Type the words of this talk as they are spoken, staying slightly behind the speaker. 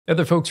Hey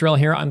there folks, Wrel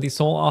here. I'm the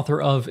sole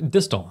author of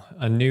Distal,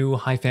 a new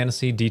high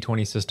fantasy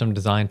D20 system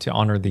designed to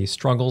honor the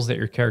struggles that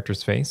your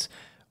characters face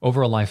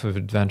over a life of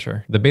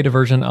adventure. The beta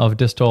version of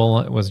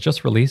Distal was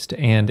just released,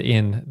 and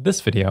in this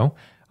video,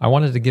 I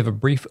wanted to give a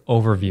brief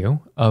overview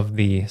of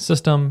the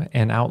system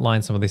and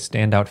outline some of the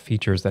standout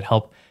features that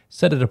help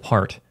set it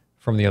apart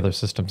from the other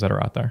systems that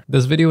are out there.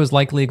 This video is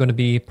likely going to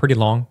be pretty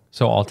long,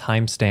 so I'll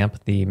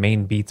timestamp the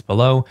main beats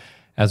below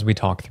as we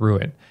talk through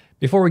it.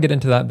 Before we get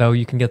into that though,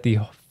 you can get the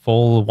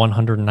full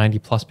 190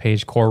 plus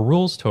page core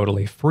rules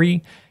totally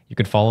free. You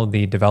can follow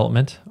the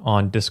development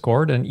on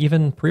Discord and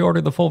even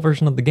pre-order the full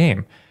version of the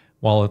game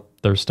while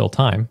there's still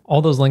time.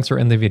 All those links are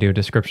in the video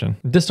description.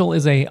 Distal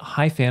is a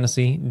high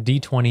fantasy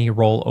D20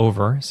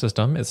 rollover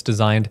system. It's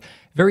designed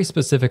very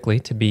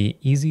specifically to be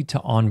easy to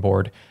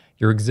onboard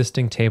your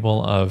existing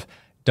table of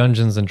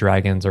Dungeons and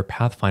Dragons or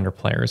Pathfinder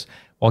players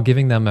while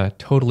giving them a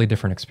totally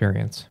different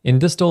experience. In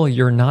Distal,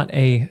 you're not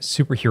a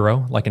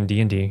superhero like in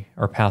D&D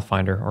or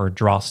Pathfinder or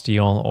Draw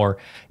Steel or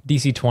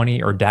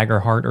DC-20 or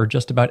Daggerheart or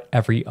just about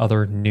every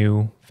other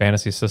new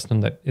fantasy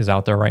system that is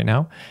out there right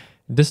now.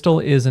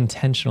 Distal is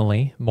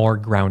intentionally more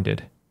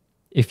grounded.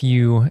 If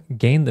you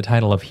gain the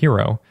title of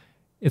hero,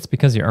 it's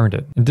because you earned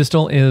it.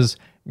 Distal is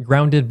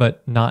grounded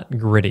but not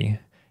gritty.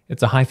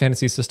 It's a high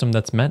fantasy system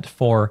that's meant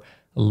for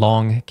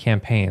long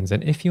campaigns,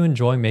 and if you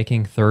enjoy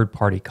making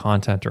third-party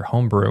content or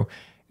homebrew,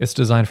 it's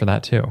designed for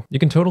that too. You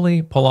can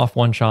totally pull off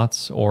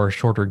one-shots or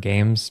shorter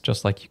games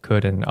just like you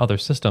could in other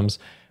systems,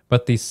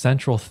 but the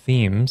central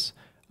themes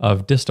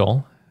of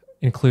Distal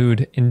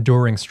include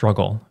enduring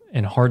struggle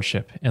and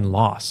hardship and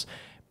loss,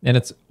 and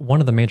it's one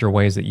of the major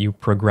ways that you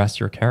progress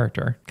your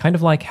character. Kind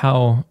of like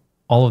how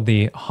all of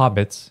the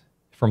hobbits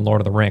from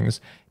Lord of the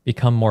Rings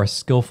become more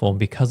skillful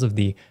because of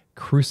the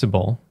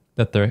crucible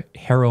that the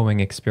harrowing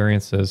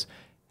experiences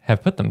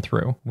have put them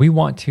through. We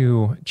want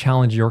to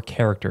challenge your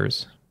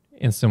characters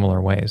in similar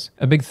ways.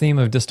 A big theme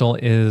of Distal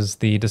is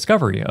the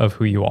discovery of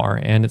who you are,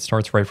 and it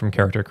starts right from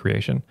character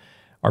creation.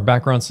 Our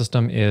background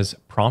system is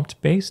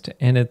prompt-based,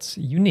 and it's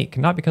unique,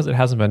 not because it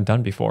hasn't been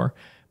done before,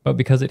 but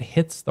because it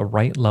hits the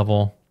right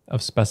level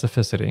of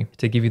specificity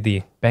to give you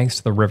the banks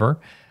to the river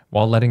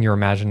while letting your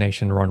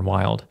imagination run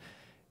wild.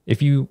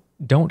 If you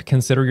don't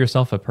consider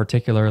yourself a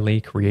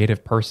particularly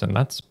creative person,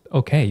 that's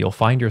okay. You'll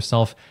find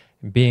yourself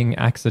being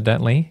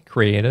accidentally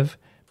creative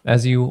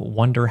as you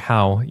wonder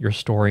how your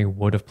story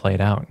would have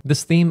played out.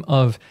 This theme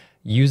of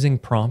using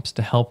prompts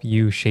to help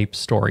you shape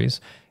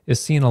stories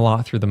is seen a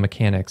lot through the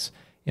mechanics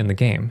in the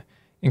game,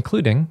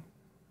 including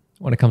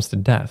when it comes to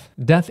death.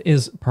 Death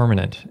is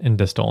permanent in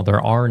Distal. There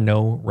are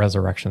no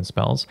resurrection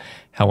spells.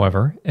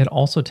 However, it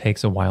also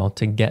takes a while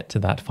to get to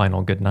that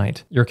final good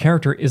night. Your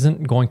character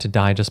isn't going to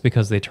die just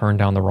because they turn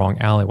down the wrong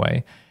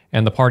alleyway,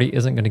 and the party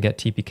isn't going to get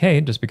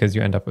TPK'd just because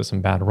you end up with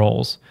some bad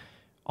rolls.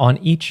 On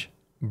each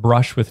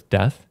brush with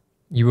death,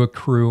 you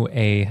accrue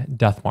a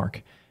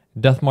Deathmark.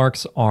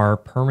 Deathmarks are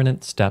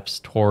permanent steps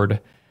toward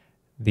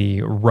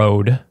the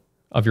road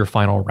of your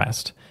final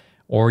rest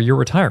or your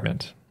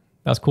retirement.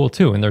 That's cool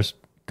too, and there's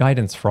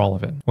guidance for all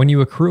of it. When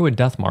you accrue a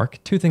Deathmark,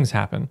 two things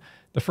happen.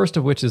 The first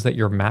of which is that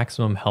your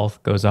maximum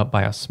health goes up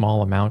by a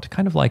small amount,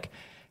 kind of like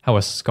how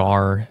a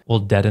scar will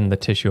deaden the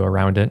tissue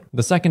around it.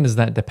 The second is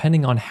that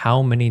depending on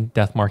how many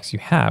Deathmarks you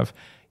have,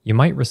 you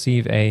might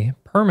receive a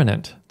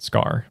permanent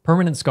scar.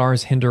 Permanent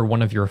scars hinder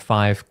one of your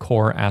 5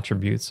 core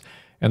attributes,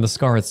 and the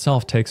scar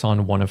itself takes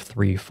on one of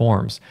 3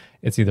 forms.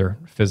 It's either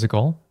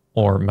physical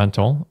or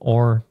mental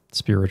or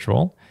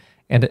spiritual,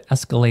 and it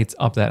escalates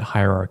up that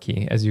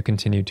hierarchy as you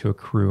continue to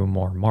accrue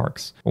more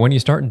marks. When you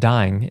start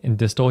dying in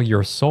Distal,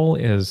 your soul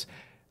is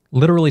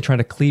literally trying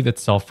to cleave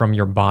itself from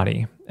your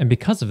body, and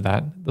because of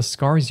that, the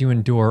scars you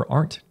endure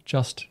aren't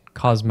just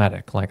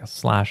cosmetic, like a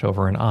slash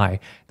over an eye,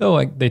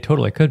 though they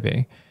totally could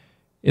be.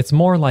 It's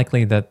more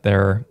likely that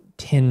they're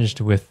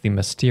tinged with the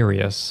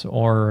mysterious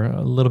or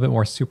a little bit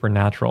more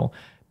supernatural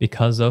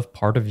because of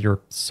part of your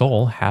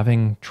soul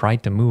having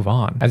tried to move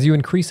on. As you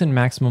increase in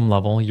maximum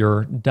level,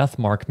 your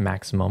Deathmark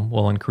maximum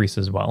will increase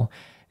as well,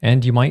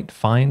 and you might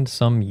find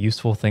some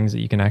useful things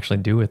that you can actually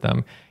do with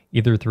them,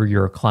 either through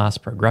your class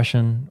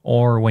progression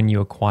or when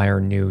you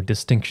acquire new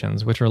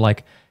distinctions, which are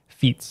like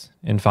feats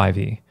in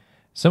 5e.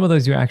 Some of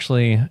those you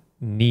actually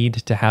need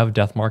to have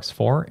Deathmarks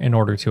for in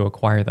order to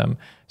acquire them,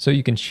 so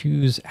you can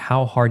choose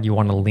how hard you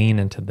want to lean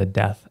into the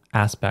death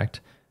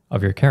aspect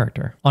of your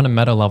character. On a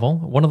meta level,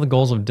 one of the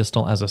goals of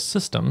Distal as a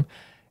system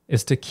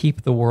is to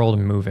keep the world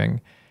moving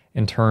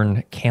and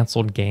turn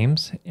canceled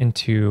games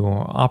into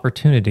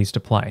opportunities to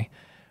play.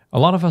 A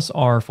lot of us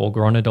are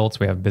full-grown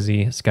adults. We have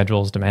busy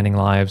schedules, demanding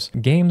lives.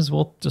 Games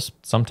will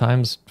just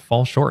sometimes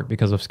fall short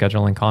because of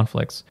scheduling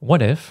conflicts.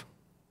 What if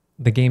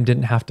the game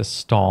didn't have to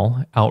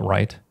stall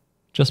outright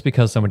just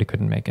because somebody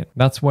couldn't make it?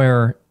 That's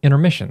where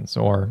intermissions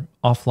or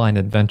offline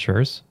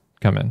adventures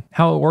come in.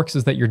 How it works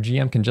is that your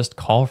GM can just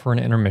call for an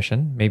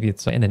intermission. Maybe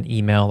it's in an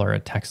email or a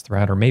text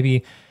thread, or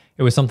maybe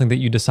it was something that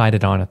you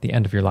decided on at the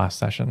end of your last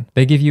session.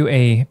 They give you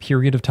a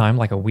period of time,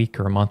 like a week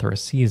or a month or a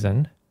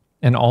season,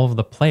 and all of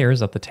the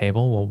players at the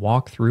table will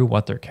walk through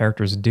what their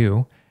characters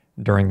do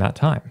during that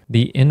time.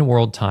 The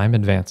in-world time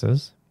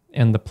advances,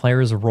 and the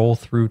players roll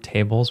through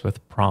tables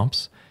with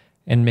prompts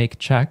and make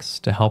checks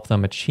to help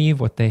them achieve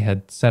what they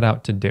had set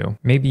out to do.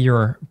 Maybe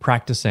you're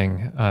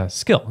practicing a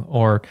skill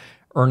or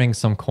earning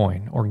some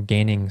coin or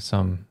gaining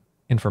some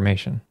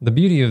information. The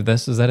beauty of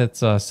this is that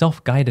it's a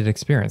self-guided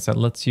experience that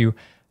lets you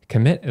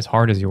commit as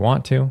hard as you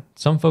want to.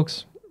 Some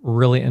folks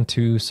really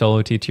into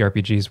solo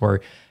TTRPGs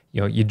where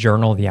you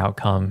journal the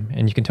outcome,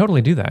 and you can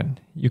totally do that.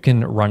 You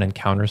can run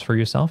encounters for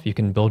yourself. You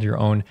can build your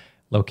own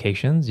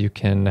locations. You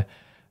can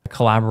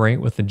collaborate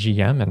with the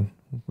GM, and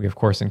we of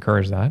course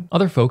encourage that.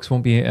 Other folks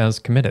won't be as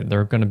committed.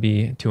 They're going to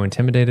be too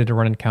intimidated to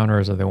run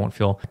encounters, or they won't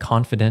feel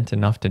confident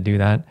enough to do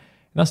that.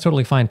 And that's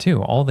totally fine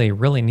too. All they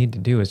really need to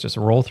do is just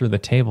roll through the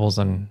tables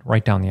and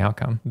write down the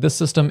outcome. This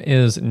system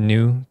is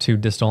new to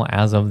Distal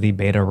as of the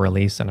beta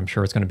release, and I'm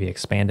sure it's going to be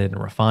expanded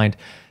and refined.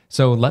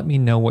 So let me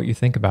know what you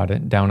think about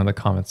it down in the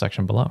comments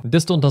section below.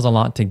 Distal does a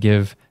lot to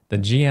give the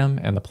GM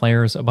and the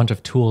players a bunch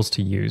of tools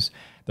to use.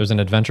 There's an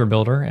adventure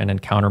builder, an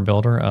encounter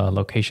builder, a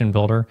location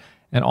builder,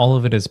 and all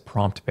of it is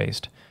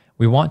prompt-based.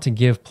 We want to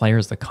give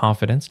players the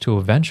confidence to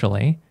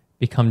eventually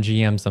become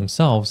GMs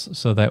themselves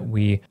so that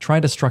we try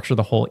to structure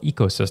the whole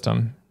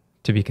ecosystem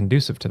to be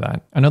conducive to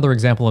that. Another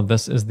example of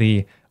this is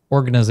the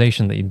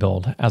organization that you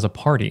build as a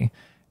party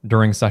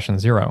during session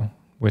 0,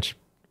 which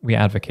we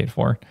advocate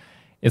for.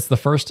 It's the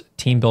first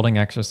team building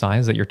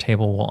exercise that your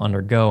table will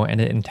undergo, and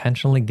it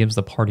intentionally gives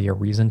the party a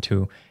reason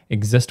to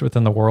exist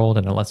within the world,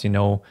 and it lets you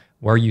know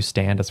where you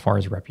stand as far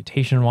as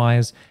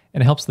reputation-wise,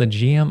 and it helps the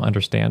GM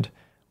understand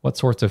what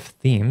sorts of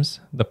themes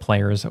the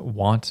players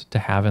want to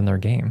have in their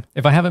game.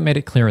 If I haven't made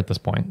it clear at this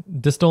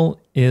point, Distal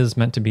is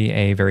meant to be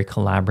a very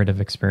collaborative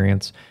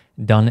experience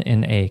done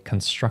in a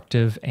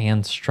constructive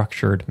and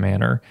structured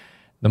manner.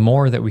 The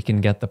more that we can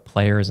get the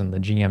players and the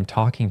GM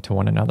talking to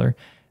one another,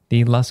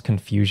 the less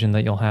confusion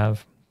that you'll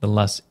have, the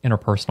less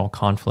interpersonal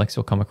conflicts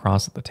you'll come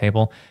across at the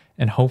table,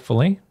 and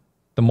hopefully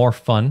the more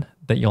fun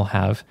that you'll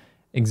have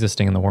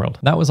existing in the world.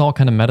 That was all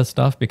kind of meta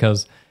stuff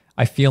because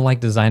I feel like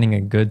designing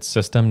a good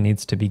system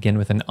needs to begin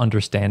with an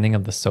understanding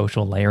of the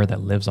social layer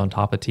that lives on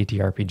top of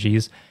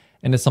TTRPGs,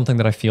 and it's something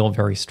that I feel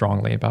very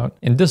strongly about.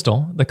 In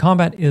Distal, the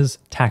combat is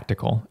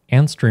tactical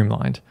and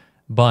streamlined,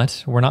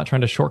 but we're not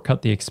trying to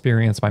shortcut the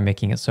experience by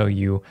making it so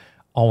you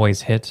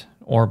always hit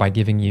or by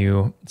giving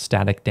you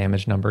static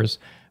damage numbers.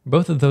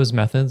 Both of those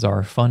methods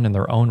are fun in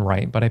their own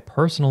right, but I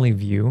personally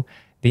view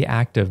the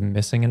act of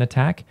missing an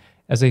attack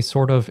as a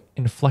sort of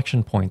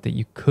inflection point that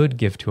you could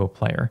give to a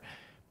player.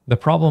 The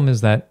problem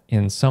is that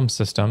in some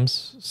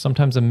systems,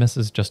 sometimes a miss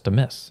is just a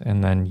miss,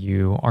 and then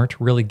you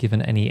aren't really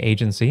given any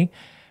agency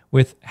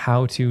with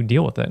how to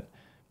deal with it.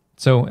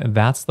 So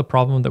that's the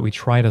problem that we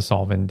try to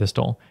solve in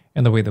Distal,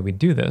 and the way that we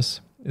do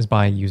this is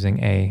by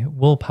using a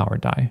willpower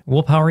die.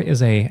 Willpower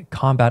is a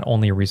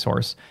combat-only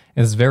resource,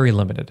 and it's very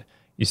limited.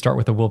 You start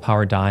with a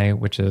willpower die,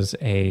 which is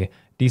a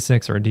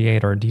D6 or a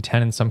D8 or a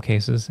D10 in some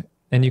cases,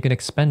 and you can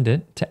expend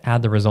it to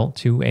add the result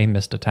to a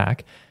missed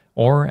attack,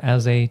 or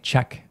as a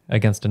check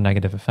against a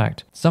negative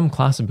effect. Some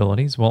class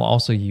abilities will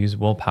also use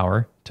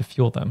willpower to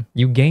fuel them.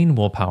 You gain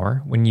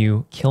willpower when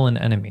you kill an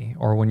enemy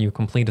or when you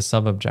complete a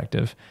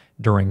sub-objective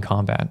during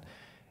combat.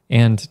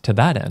 And to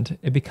that end,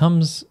 it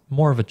becomes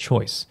more of a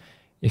choice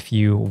if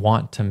you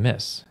want to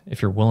miss,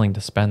 if you're willing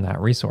to spend that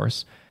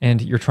resource.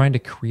 And you're trying to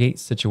create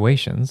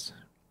situations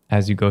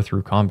as you go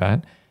through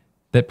combat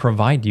that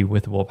provide you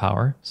with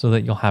willpower so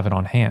that you'll have it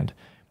on hand.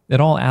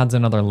 It all adds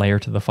another layer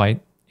to the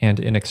fight, and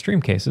in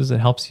extreme cases, it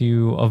helps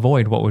you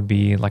avoid what would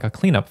be like a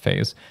cleanup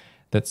phase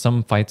that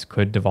some fights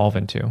could devolve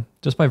into,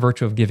 just by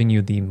virtue of giving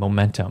you the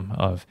momentum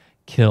of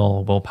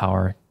kill,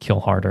 willpower,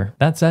 kill harder.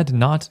 That said,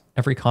 not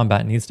every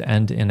combat needs to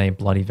end in a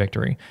bloody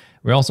victory.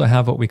 We also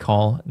have what we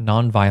call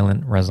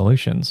non-violent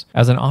resolutions.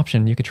 As an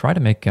option, you could try to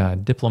make a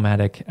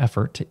diplomatic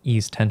effort to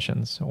ease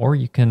tensions, or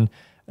you can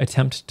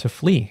attempt to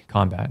flee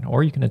combat,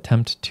 or you can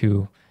attempt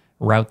to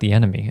rout the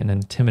enemy and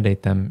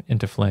intimidate them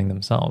into fleeing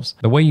themselves.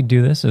 The way you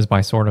do this is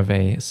by sort of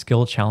a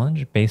skill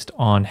challenge based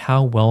on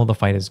how well the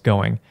fight is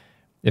going.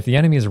 If the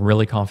enemy is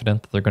really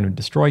confident that they're going to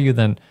destroy you,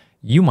 then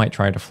you might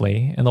try to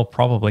flee and they'll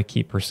probably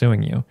keep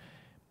pursuing you.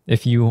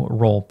 If you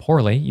roll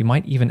poorly, you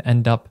might even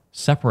end up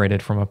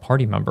separated from a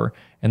party member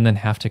and then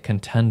have to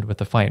contend with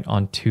the fight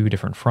on two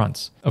different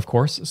fronts. Of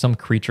course, some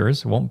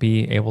creatures won't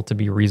be able to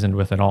be reasoned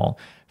with at all.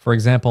 For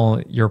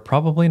example, you're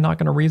probably not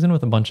going to reason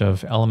with a bunch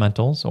of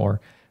elementals or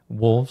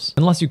wolves,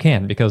 unless you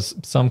can, because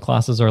some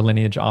classes or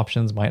lineage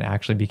options might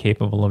actually be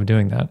capable of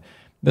doing that.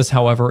 This,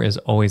 however, is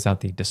always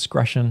at the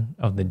discretion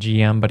of the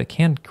GM, but it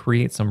can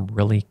create some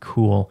really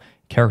cool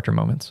character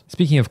moments.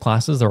 Speaking of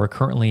classes, there are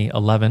currently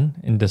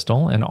 11 in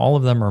Distal, and all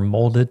of them are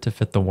molded to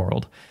fit the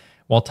world,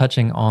 while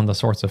touching on the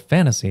sorts of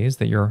fantasies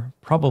that you're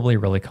probably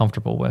really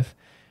comfortable with.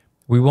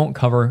 We won't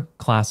cover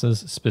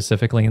classes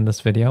specifically in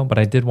this video, but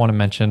I did want to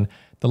mention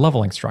the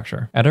leveling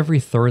structure. At every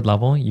third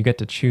level, you get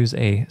to choose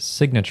a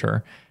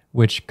signature,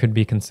 which could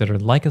be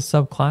considered like a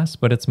subclass,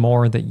 but it's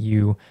more that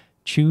you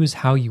choose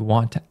how you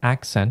want to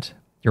accent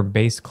your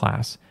base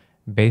class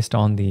based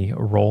on the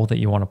role that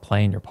you want to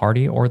play in your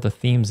party or the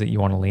themes that you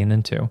want to lean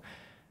into.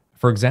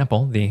 For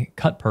example, the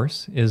cut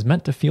purse is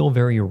meant to feel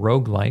very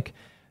roguelike,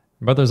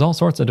 but there's all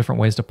sorts of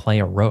different ways to play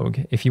a rogue.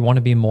 If you want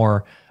to be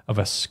more of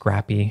a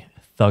scrappy,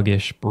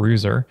 thuggish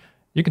bruiser,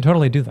 you can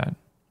totally do that.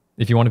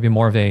 If you want to be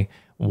more of a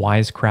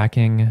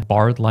wisecracking,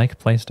 bard-like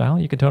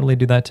playstyle, you could totally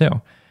do that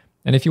too.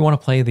 And if you want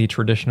to play the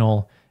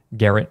traditional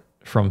Garrett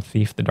from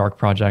Thief the Dark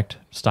Project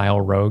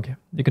style rogue,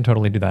 you can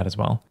totally do that as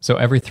well. So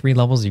every 3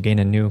 levels, you gain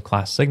a new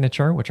class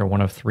signature, which are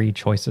one of 3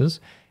 choices.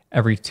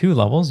 Every 2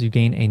 levels, you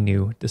gain a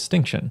new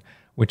distinction,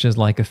 which is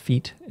like a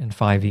feat in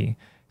 5e.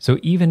 So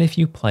even if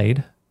you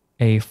played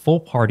a full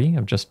party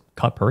of just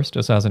cut purse,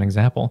 just as an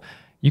example,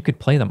 you could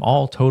play them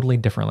all totally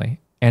differently,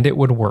 and it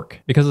would work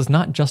because it's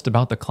not just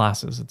about the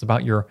classes, it's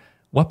about your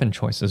weapon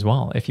choice as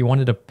well. If you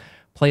wanted to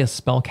play a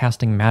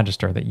spellcasting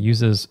magister that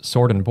uses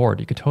sword and board,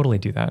 you could totally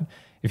do that.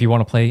 If you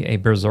want to play a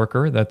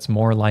berserker that's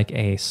more like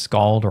a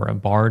skald or a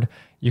bard,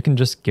 you can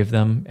just give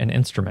them an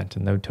instrument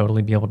and they would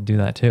totally be able to do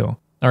that too.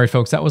 All right,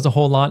 folks, that was a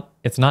whole lot.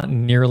 It's not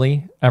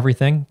nearly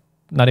everything,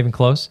 not even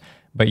close,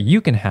 but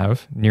you can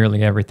have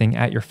nearly everything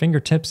at your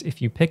fingertips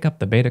if you pick up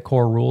the beta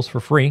core rules for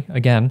free,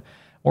 again,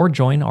 or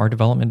join our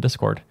development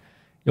Discord.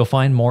 You'll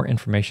find more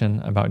information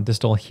about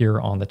Distal here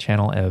on the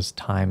channel as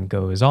time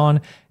goes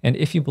on, and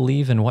if you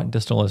believe in what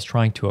Distal is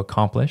trying to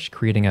accomplish,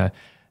 creating a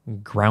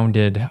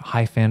grounded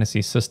high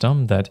fantasy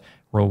system that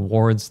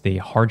rewards the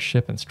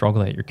hardship and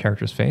struggle that your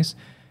characters face,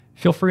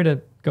 feel free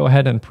to go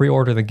ahead and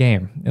pre-order the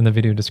game in the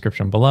video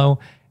description below.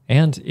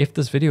 And if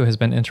this video has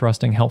been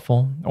interesting,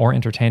 helpful, or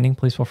entertaining,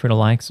 please feel free to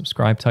like,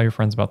 subscribe, tell your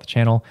friends about the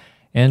channel.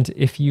 And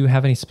if you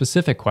have any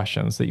specific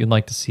questions that you'd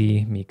like to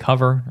see me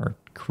cover or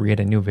create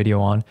a new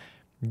video on,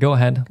 go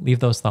ahead, leave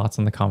those thoughts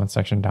in the comment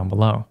section down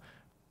below.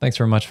 Thanks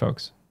very much,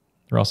 folks.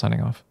 Wrel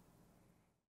signing off.